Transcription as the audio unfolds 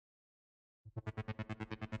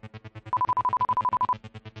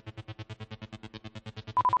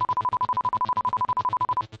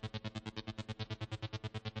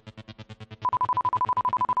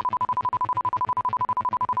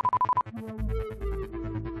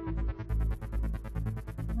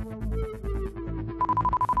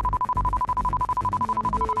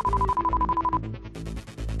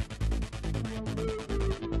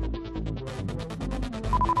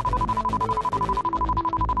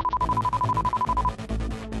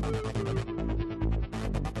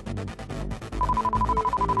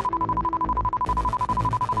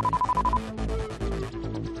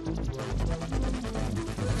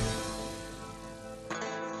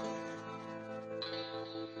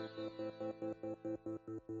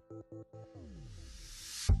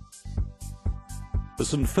The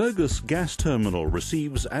St Fergus gas terminal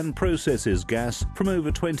receives and processes gas from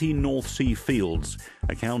over 20 North Sea fields,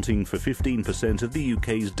 accounting for 15% of the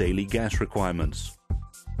UK's daily gas requirements.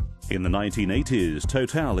 In the 1980s,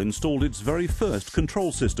 Total installed its very first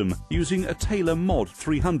control system using a Taylor Mod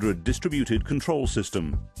 300 distributed control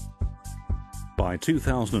system. By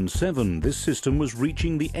 2007, this system was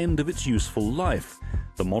reaching the end of its useful life.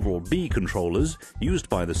 The Model B controllers used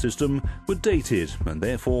by the system were dated and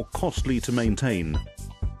therefore costly to maintain.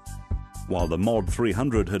 While the Mod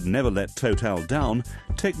 300 had never let Total down,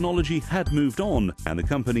 technology had moved on and the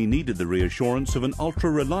company needed the reassurance of an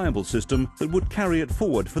ultra-reliable system that would carry it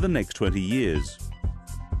forward for the next 20 years.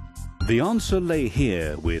 The answer lay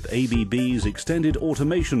here with ABB's extended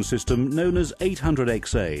automation system known as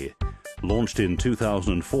 800XA. Launched in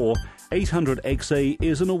 2004, 800XA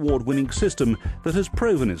is an award-winning system that has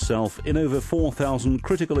proven itself in over 4,000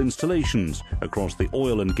 critical installations across the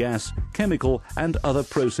oil and gas, chemical and other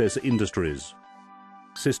process industries.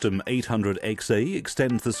 System 800XA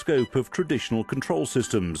extends the scope of traditional control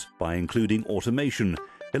systems by including automation,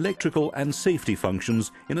 electrical and safety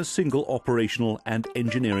functions in a single operational and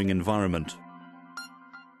engineering environment.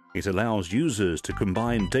 It allows users to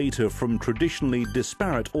combine data from traditionally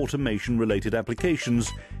disparate automation-related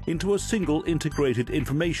applications into a single integrated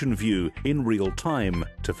information view in real time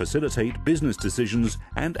to facilitate business decisions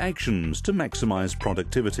and actions to maximize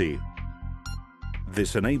productivity.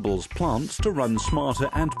 This enables plants to run smarter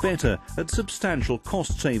and better at substantial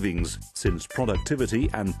cost savings, since productivity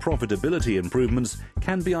and profitability improvements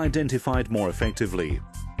can be identified more effectively.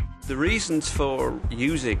 The reasons for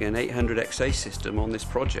using an 800XA system on this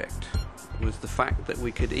project was the fact that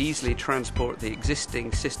we could easily transport the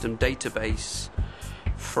existing system database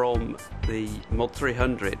from the Mod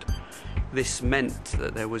 300. This meant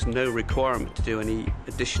that there was no requirement to do any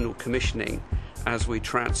additional commissioning as we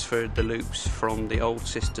transferred the loops from the old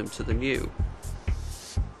system to the new.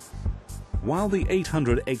 While the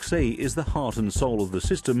 800XA is the heart and soul of the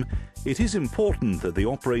system, it is important that the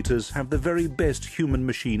operators have the very best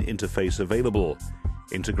human-machine interface available,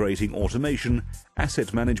 integrating automation,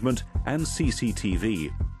 asset management and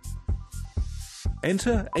CCTV.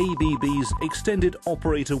 Enter ABB's Extended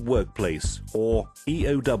Operator Workplace, or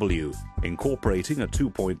EOW, incorporating a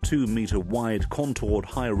 2.2-meter wide contoured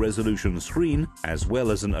high-resolution screen, as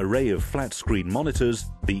well as an array of flat-screen monitors.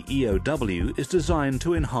 The EOW is designed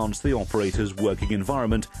to enhance the operator's working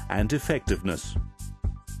environment and effectiveness.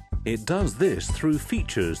 It does this through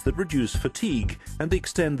features that reduce fatigue and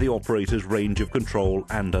extend the operator's range of control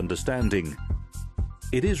and understanding.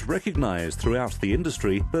 It is recognized throughout the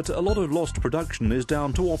industry that a lot of lost production is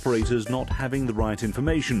down to operators not having the right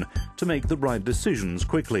information to make the right decisions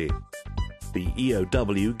quickly. The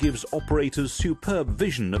EOW gives operators superb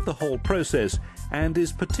vision of the whole process and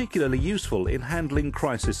is particularly useful in handling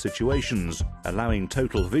crisis situations, allowing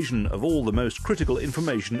total vision of all the most critical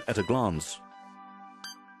information at a glance.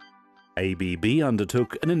 ABB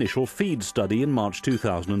undertook an initial feed study in March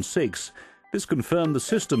 2006. This confirmed the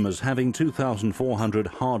system as having 2,400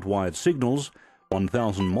 hardwired signals,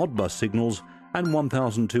 1,000 Modbus signals and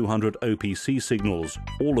 1,200 OPC signals,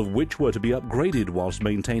 all of which were to be upgraded whilst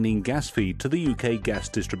maintaining gas feed to the UK gas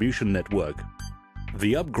distribution network.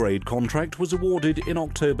 The upgrade contract was awarded in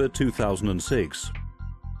October 2006.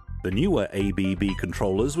 The newer ABB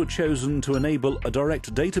controllers were chosen to enable a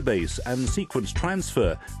direct database and sequence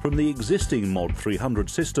transfer from the existing Mod 300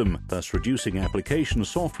 system, thus reducing application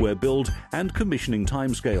software build and commissioning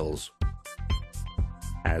timescales.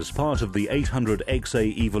 As part of the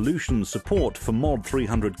 800XA Evolution support for Mod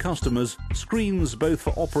 300 customers, screens both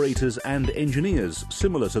for operators and engineers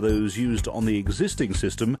similar to those used on the existing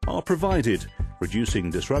system are provided,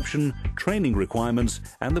 reducing disruption, training requirements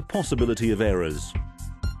and the possibility of errors.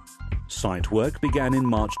 Site work began in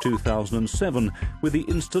March 2007 with the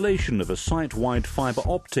installation of a site-wide fibre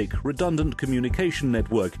optic redundant communication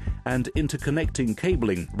network and interconnecting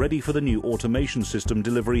cabling ready for the new automation system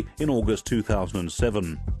delivery in August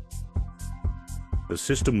 2007. The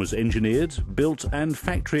system was engineered, built and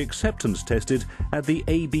factory acceptance tested at the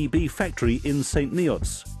ABB factory in St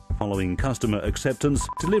Neots. Following customer acceptance,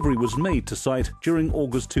 delivery was made to site during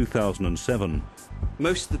August 2007.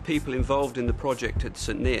 Most of the people involved in the project at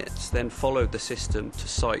St Neots then followed the system to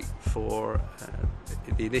site for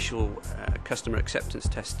the initial customer acceptance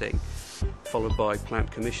testing, followed by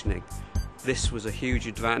plant commissioning. This was a huge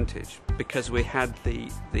advantage because we had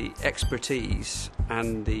the expertise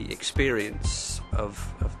and the experience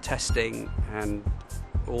of testing and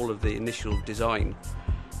all of the initial design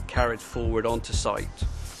carried forward onto site.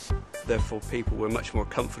 Therefore, people were much more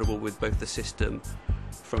comfortable with both the system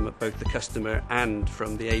from both the customer and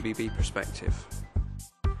from the ABB perspective.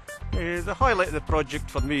 The highlight of the project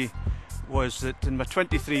for me was that in my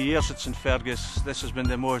 23 years at St Fergus, this has been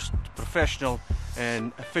the most professional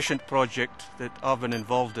and efficient project that I've been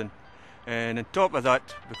involved in. And on top of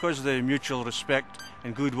that, because of the mutual respect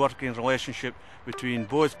and good working relationship between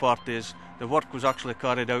both parties, the work was actually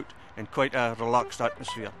carried out in quite a relaxed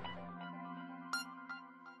atmosphere.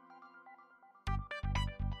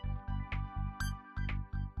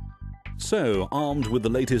 So, armed with the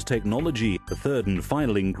latest technology, the third and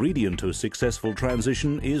final ingredient to a successful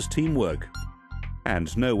transition is teamwork.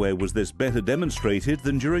 And nowhere was this better demonstrated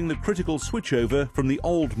than during the critical switchover from the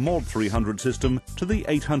old Mod 300 system to the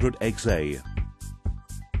 800XA.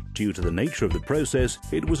 Due to the nature of the process,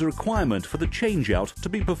 it was a requirement for the change-out to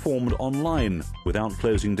be performed online, without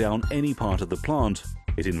closing down any part of the plant.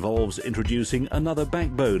 It involves introducing another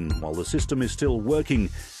backbone while the system is still working,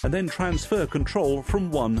 and then transfer control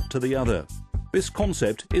from one to the other. This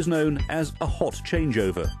concept is known as a hot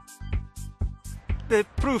changeover. The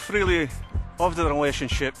proof really of the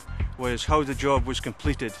relationship was how the job was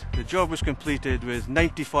completed. The job was completed with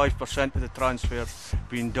 95% of the transfers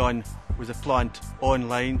being done with the plant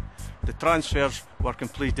online. The transfers were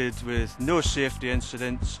completed with no safety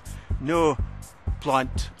incidents, no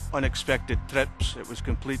plant unexpected trips. It was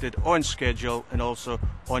completed on schedule and also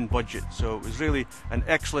on budget. So it was really an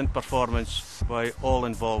excellent performance by all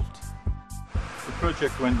involved. The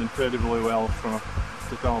project went incredibly well from a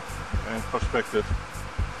total perspective.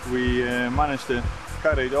 We managed to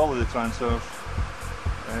carry out all of the transfers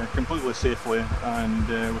completely safely and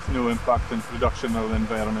with no impact on production or the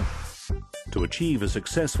environment. To achieve a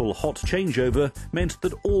successful hot changeover meant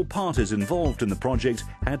that all parties involved in the project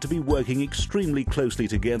had to be working extremely closely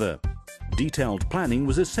together. Detailed planning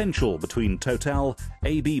was essential between Total,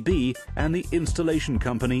 ABB and the installation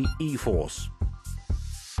company E-Force.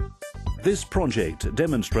 This project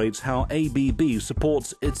demonstrates how ABB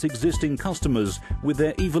supports its existing customers with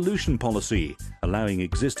their evolution policy, allowing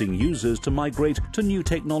existing users to migrate to new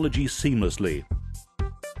technology seamlessly.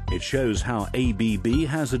 It shows how ABB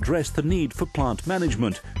has addressed the need for plant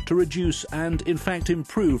management to reduce and, in fact,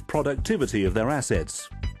 improve productivity of their assets.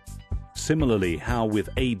 Similarly, how with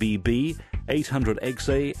ABB,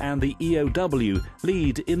 800XA and the EOW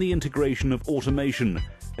lead in the integration of automation,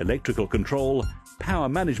 electrical control, power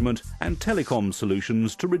management and telecom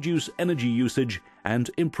solutions to reduce energy usage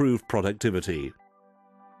and improve productivity.